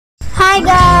Hi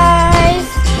guys!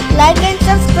 Like and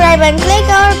subscribe and click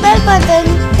our bell button.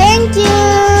 Thank you!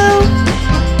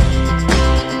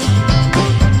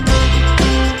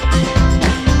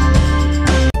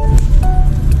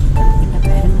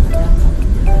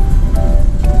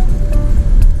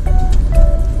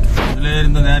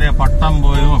 പട്ടം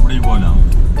പോയും അപ്പടി പോലാം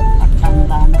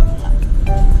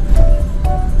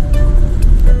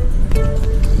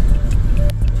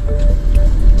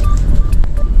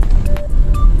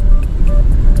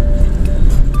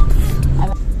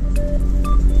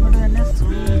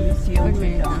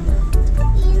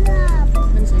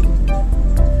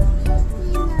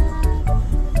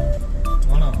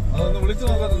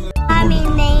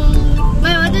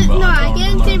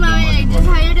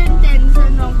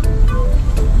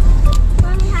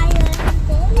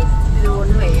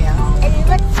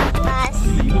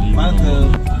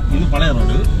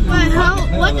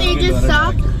What age is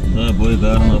sock?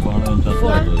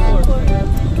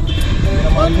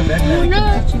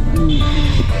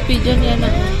 Pigeon yan na.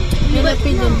 Nila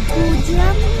pigeon.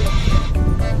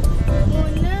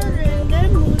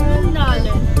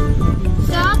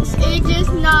 Socks age is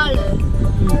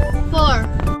 4.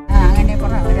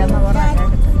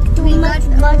 Too much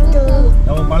butter.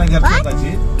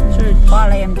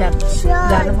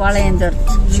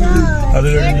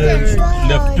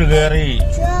 Left കയറി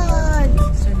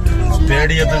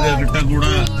സ്റ്റേഡിയത്തിൽ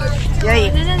കിട്ടക്കൂടെ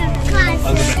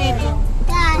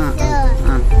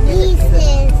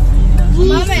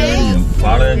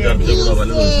പാളയം ചർച്ച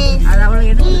കൂടെ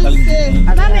വലുത്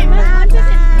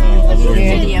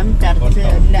stadium church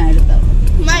എല്ലാം എടുത്തു.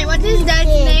 What is that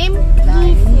name?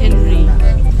 Henry.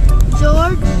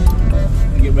 George.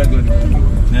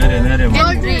 നേരെ നേരെ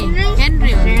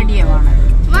Henry സ്റ്റേഡിയമാണ്.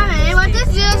 Mommy, what is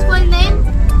your full name?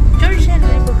 George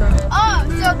Henry. Oh,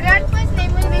 so grandpa's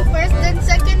name will be first, then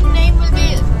second name will be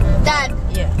dad.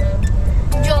 Yeah.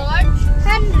 George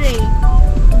Henry.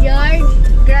 George,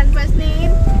 grandpa's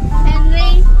name. Henry,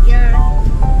 your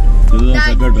dad.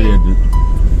 Secretariat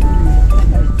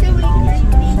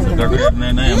സെക്രട്ടറിയേറ്റിനെ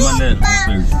MLA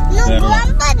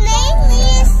Grandpa's name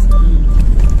is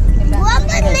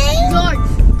George.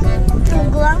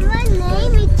 Grandma's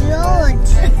name is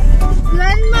George.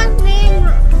 Grandma's name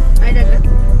I don't know.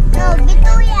 No,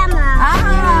 Bituyama.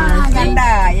 കണ്ട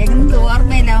എന്ത്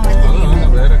ഓർമ്മയിലാവും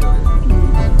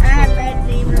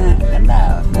കണ്ട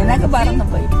നിനക്ക് പറഞ്ഞു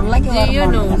പോയി പിള്ളക്ക്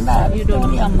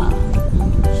പറഞ്ഞു അമ്മ.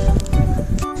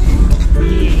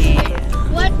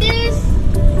 What is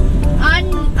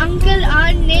Uncle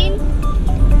An name?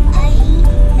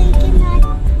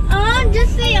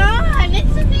 Just say An.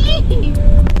 It's a name.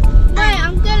 My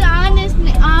Uncle An is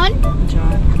An.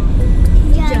 John.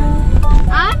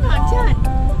 An or John?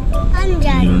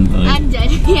 Anjan. Anjan.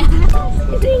 Yeah.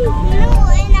 No,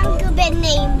 and Uncle Ben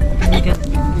name.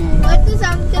 What is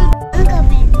Uncle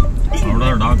Ben? അവിടെ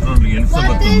doctor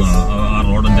Elizabeth ആ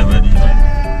റോഡിന്റെ പേര്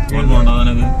ഓർമ്മ ഉണ്ടോ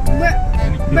നിനക്ക്?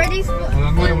 Buddy's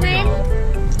full name?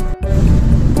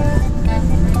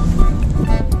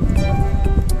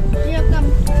 Here, come.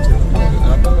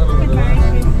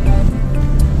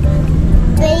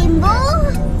 Rainbow?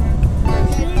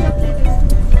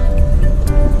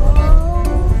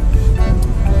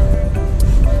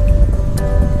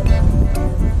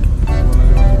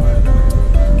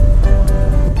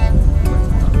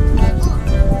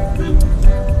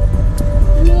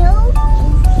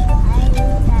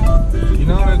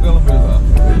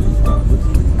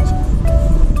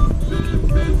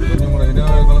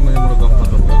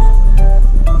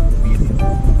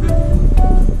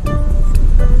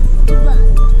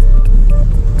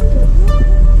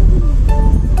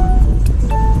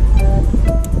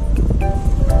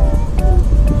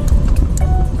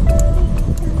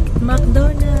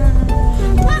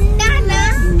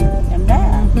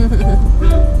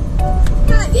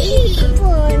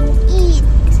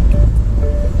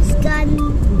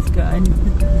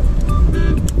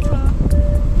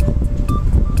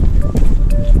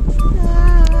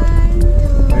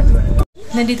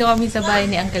 Nandito kami sa bahay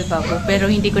ni Uncle Babu, pero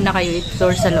hindi ko na kayo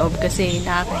i-tour sa loob kasi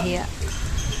nakakahiya.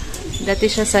 Dati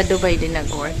siya sa Dubai din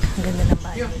nag-work. Ang ganda ng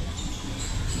bahay.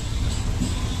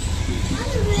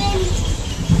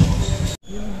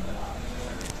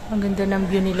 Ang ganda ng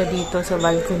view nila dito sa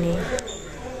balcony.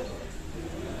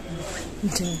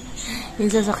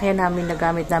 Yung sasakyan namin na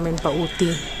gamit namin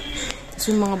pa-uti. Tapos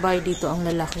yung mga bahay dito ang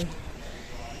lalaki.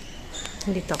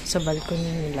 Dito ako sa balcony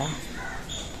nila.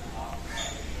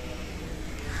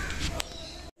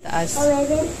 Taas.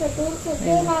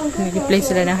 Nag-play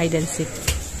sila ng hide and seek.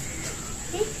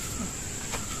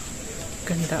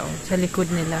 Ganda oh. Sa likod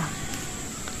nila.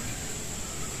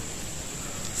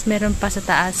 Tapos meron pa sa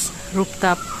taas,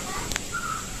 rooftop.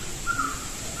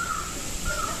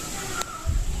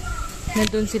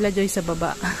 Nandun sila Joy sa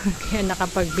baba. Kaya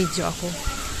nakapag-video ako.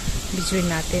 Videoin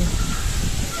natin.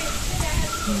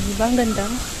 Diba ang ganda?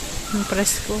 Ang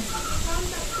presko.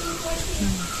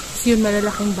 Yun,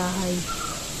 malalaking bahay.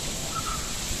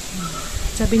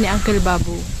 Sabi ni Uncle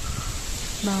Babu,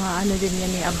 mga ano din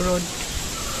yan ni abroad.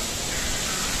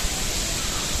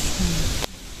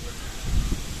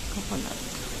 Coconut.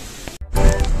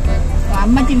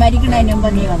 അമ്മച്ചി മരിക്കണതിന് മുമ്പ്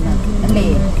നീ വന്നത് അല്ലേ?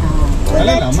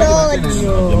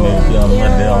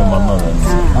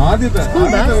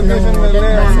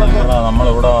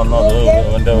 നമ്മളിവിടെ വന്നത്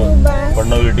എന്റെ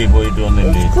പെണ്ണു വീട്ടിൽ പോയിട്ട്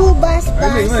വന്നില്ലേ?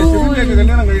 എന്റെ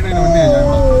കല്യാണം കഴിയുന്നതിന്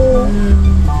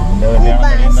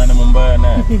മുമ്പ്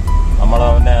തന്നെ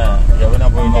നമ്മളവനെ യവനെ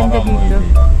പോയി നോക്കാൻ പോയില്ലേ?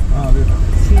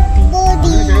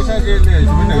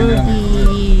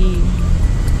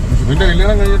 പിന്നെ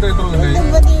കല്യാണം കഴിഞ്ഞിട്ട് എത്ര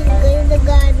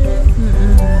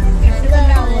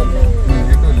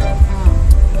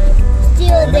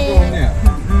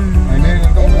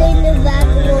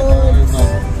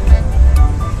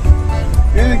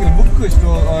ഏതെങ്കിലും ബുക്ക്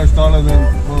ഇഷ്ടമുള്ളത്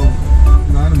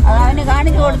അവന്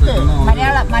കാണിച്ചു കൊടുത്ത്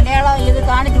മലയാളം ഇത്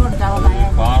കാണിച്ചു കൊടുത്ത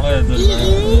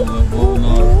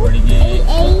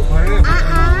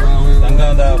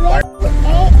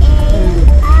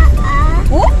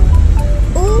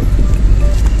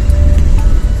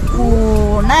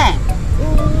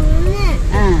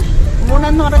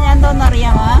ഊണെന്ന് പറഞ്ഞാൽ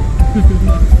എന്തോന്നറിയാമോ?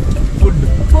 Food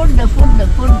food food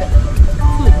food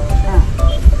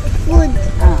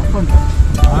food.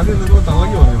 ആദ്യം നിങ്ങൾ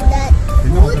തളങ്ങി പറഞ്ഞു.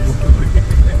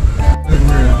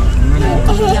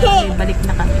 Balik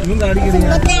na kami.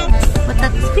 But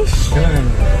that's fish.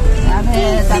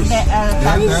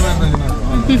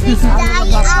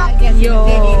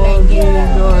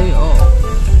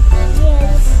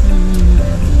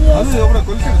 അത് ഇവിടെ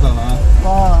കൊലിച്ചെടുത്താണോ?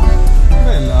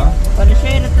 ഇവിടെയല്ല,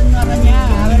 കൊലശ്ശേരത്തെന്ന് പറഞ്ഞാൽ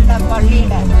അവരുടെ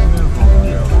പള്ളിയുടെ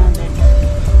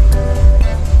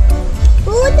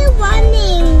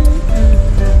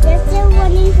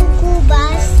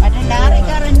മറ്റേ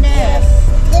ലാറിക്കാറിന്റെ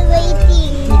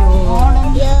ഓണം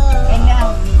എല്ലാം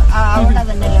അവിടെ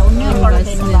തന്നെയല്ല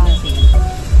ഉണ്ണിയമ്പളത്തിന്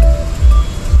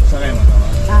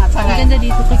Maganda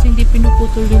dito kasi hindi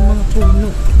pinuputol yung mga puno.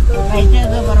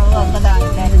 വൈദ്യുത കുറവ്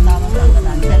ഒമ്പതായിട്ടായിരുന്നു താമസം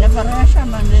ഒമ്പതാണ്. ചില പ്രാവശ്യം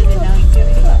വന്ന് പിന്നെ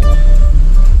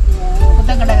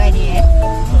പുത്തങ്കട കാര്യേ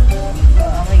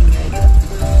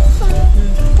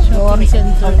ഗ്ലോറി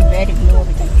പേര്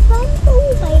glory.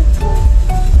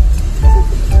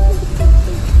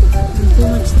 Too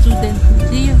much student.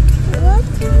 See you?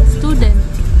 Student.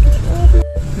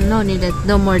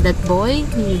 No more that boy.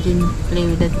 You didn't play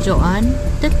with that Joanne.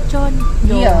 That John.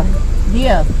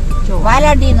 Deo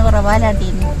വാലാട്ടി എന്ന് പറ. വാലാട്ടി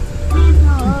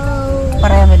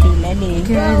പറയാൻ പറ്റില്ല അല്ലേ?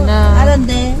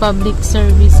 അതെന്ത്? Public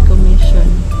Service Commission.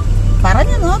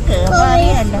 പറഞ്ഞു നോക്ക് അപ്പൊ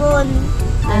അറിയാലോ.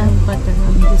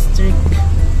 Patagam District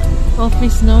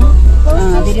Office, no?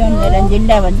 Thiruvananthapuram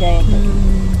ജില്ലാ panchayat.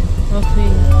 Okay.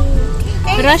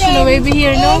 Rush, no baby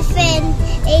here, no?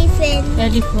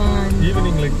 Elephant.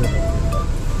 evening like that.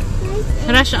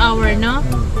 Rush hour, no?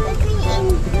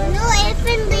 No,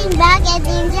 elephant going back at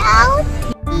the out.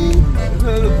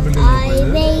 I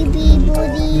baby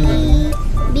body,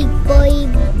 big boy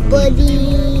body.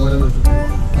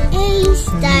 Ace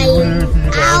time.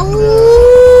 Ow!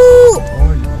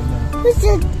 What's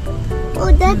that?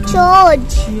 Oh, that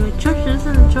church. Your church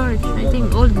isn't a church. I think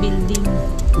old building.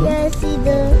 Yeah, see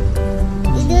either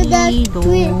that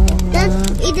twin. That's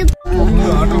either.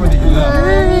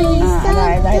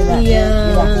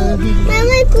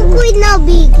 My cuckoo is now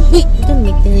big. Don't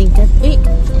make me like that. Wait.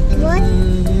 What?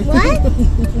 What?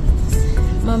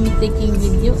 Mommy taking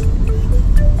video.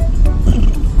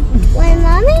 Why,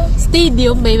 mommy?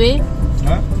 Stadium, baby.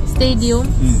 Huh? Stadium.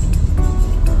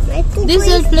 My cuckoo This is.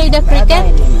 will play the cricket.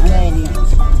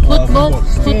 Football.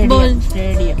 Football.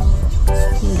 Stadium.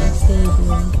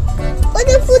 Stadium. Oh,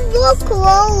 the football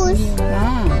clothes.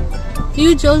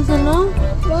 Huge also, no?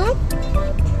 What?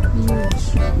 Huge.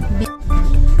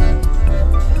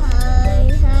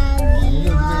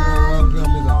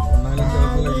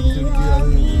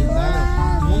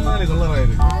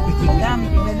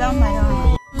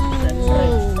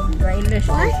 Railway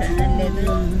station അല്ലേ ഇത്?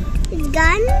 It's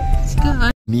gone?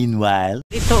 Meanwhile,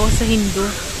 Ito o sa Hindu.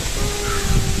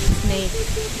 Snake.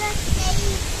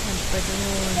 Ayan pa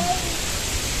doon.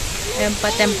 Ayan pa,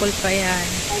 temple pa yan.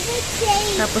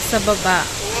 Tapos sa baba,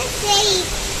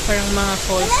 parang mga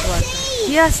falls water.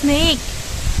 Yeah, snake!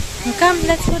 Come,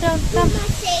 let's go down. Come.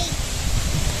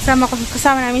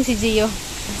 Kasama namin si Gio.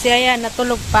 Si Aya,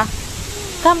 natulog pa.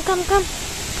 Come.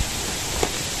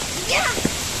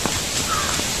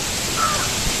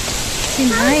 Si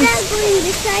Nice. Going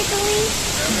this side, going.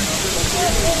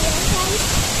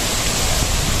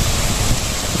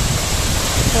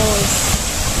 Falls.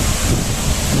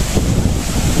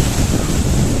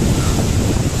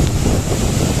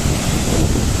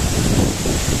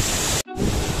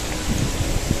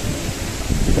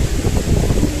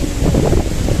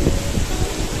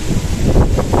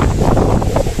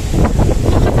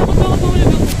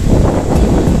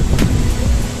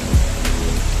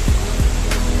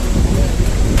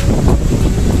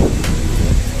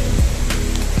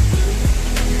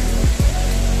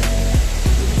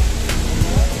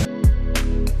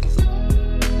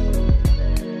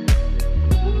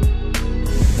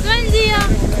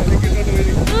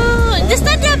 Just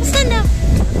stand up, stand up.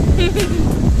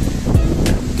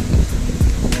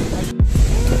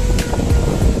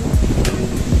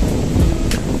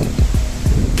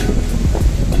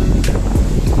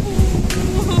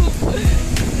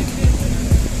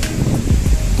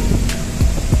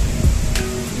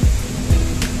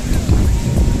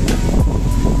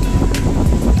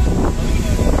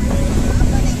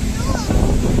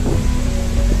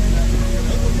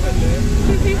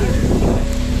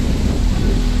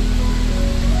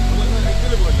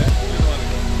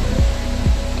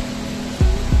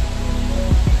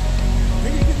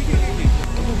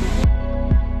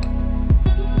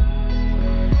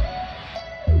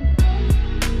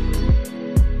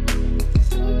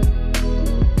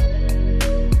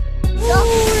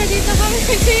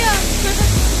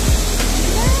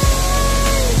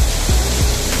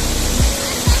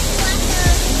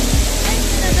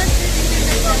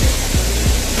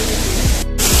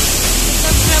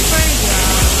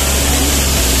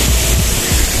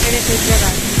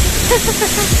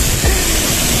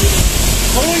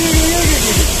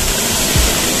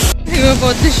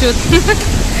 Photo-shoot.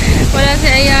 Wala si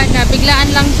Ayana.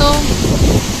 Biglaan lang to.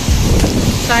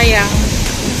 Sayang.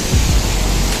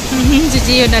 Si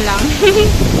Gio na lang.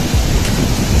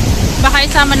 Baka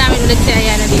isama namin ulit si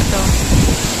Ayana dito.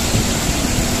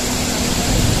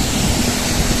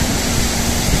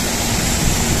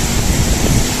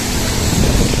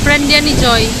 Friend yan ni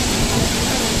Joy.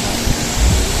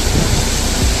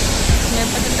 Yan,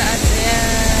 patataas. Ayan.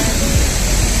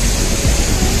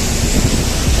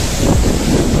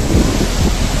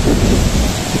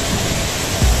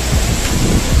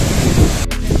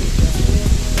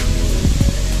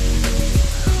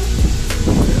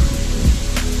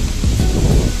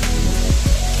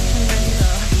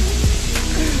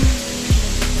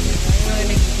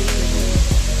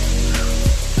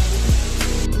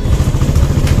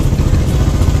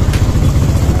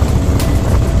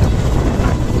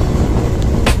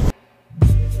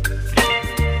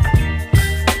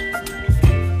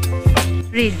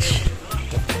 Bridge.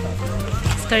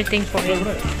 Starting point.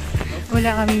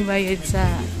 Wala kaming bayad sa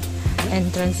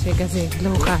entrance fee kasi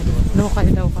local. Local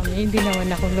daw kami. Hindi naman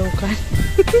ako local.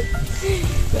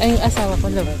 Ay, yung asawa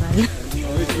ko local.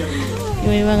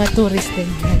 Yung may mga tourist din.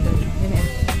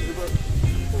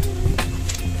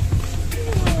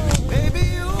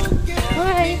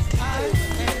 Hi!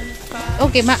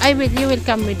 Okay, you will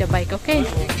come with the bike, okay?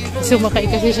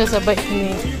 Sumakay kasi siya sa bike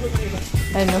ni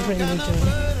friend ni Joy.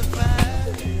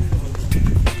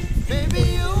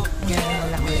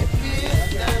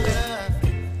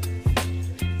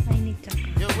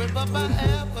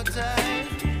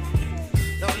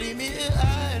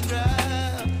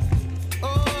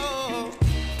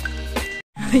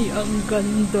 Ay, ang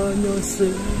ganda nyo,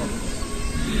 sir.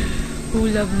 Who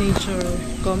love nature?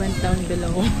 Comment down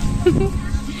below.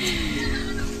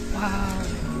 Wow.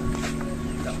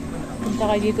 Punta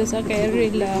kayo dito sa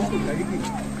Kila.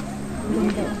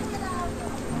 Ganda.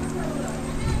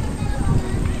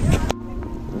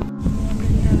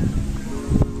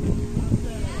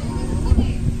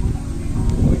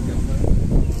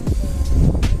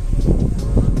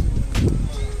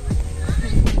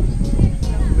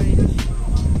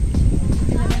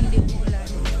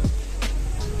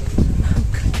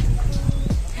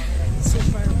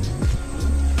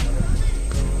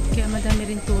 Madami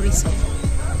rin tourism.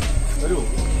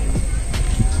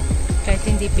 Kahit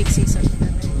hindi peak season.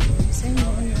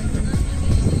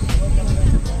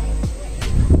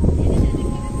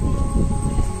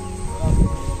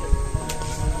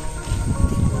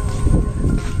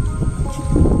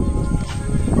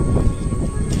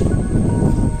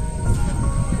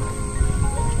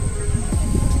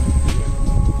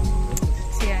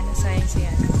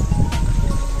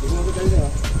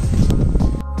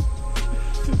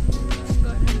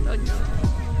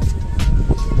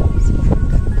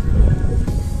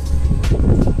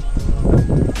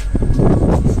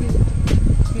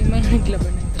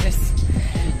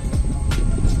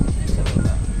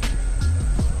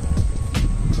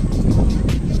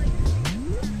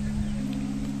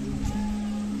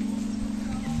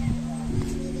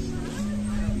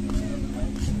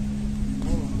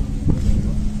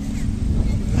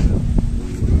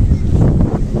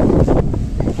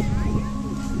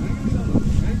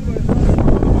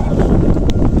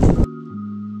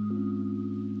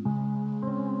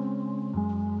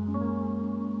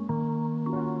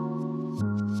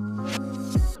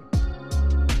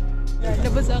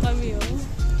 Nabasa kami, oh.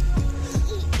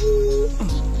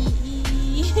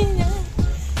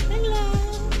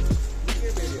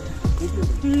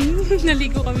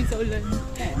 Naligo kami sa ulan.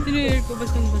 Tinuloy ko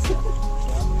basang-basa.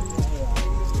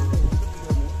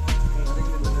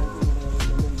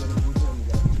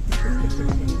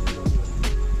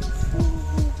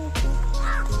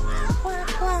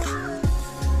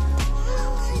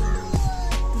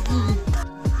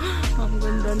 Ang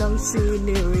ganda ng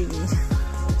scenery.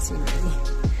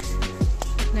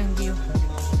 Ng view.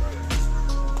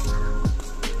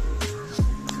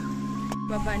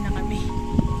 Baba na kami.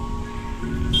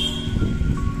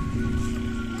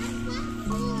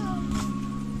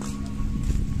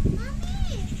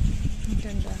 Ang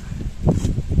ganda.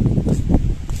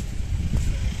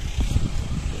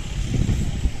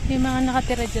 May mga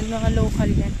nakatira dyan, mga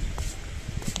local yan.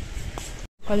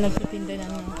 Local nagtitinda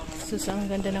ng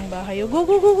susang ganda ng bahay. Go,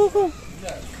 go, go, go, go!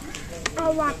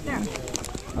 Oh, water.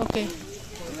 Okay.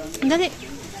 Dali.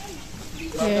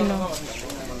 Ayan o.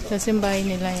 Sa simbahay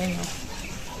nila yan o.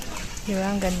 Diba?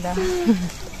 Ang ganda.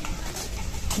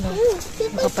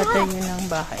 Nakapatay yun ang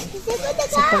bahay.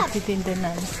 Sa pagtitinda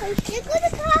na. Look at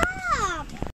the cup.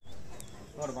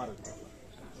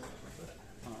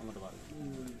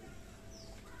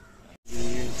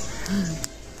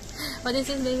 What is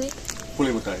it, baby? Puli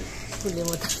mutai. Huli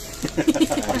mo tayo.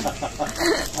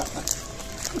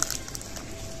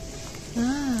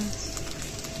 Ah.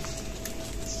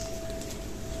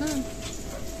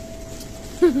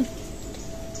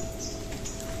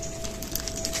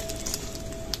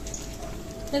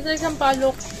 Ito isang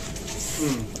palok.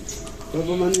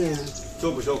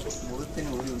 Chopu, chopu.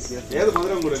 Yedu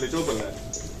mandram murali chopu la.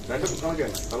 Rendu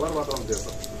kanaken. Color matram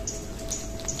cheyta.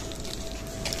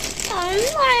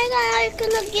 I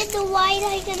cannot get the white.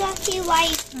 I cannot see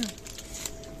white.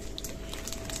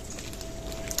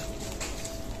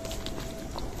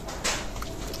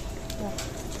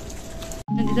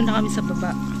 Nandito na kami sa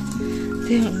baba.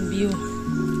 Ito yung view.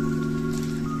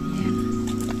 Ayan.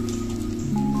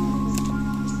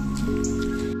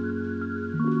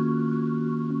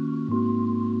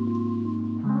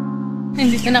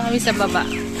 Nandito na kami sa baba.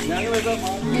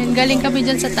 Ayan, galing kami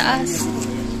dyan sa taas.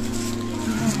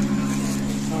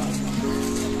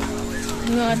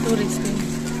 Yung mga tourist din.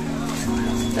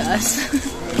 Taas.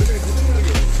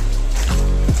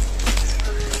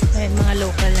 Ayan, mga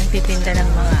local lang titinda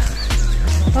ng mga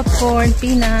popcorn,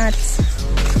 peanuts,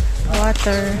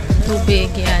 water, tubig,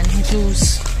 yan,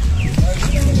 juice.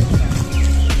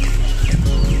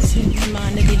 Yung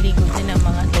mga naliligo din ng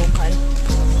mga local.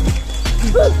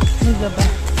 Naglaba.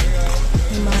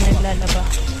 Yung mga naglalaba.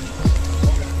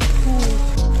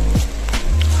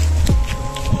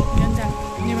 Ganda.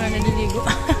 Yung mga naliligo.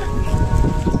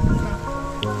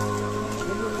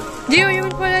 Gio,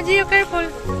 yung pala. Gio, careful.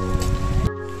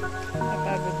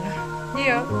 Napagod na.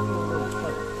 Gio.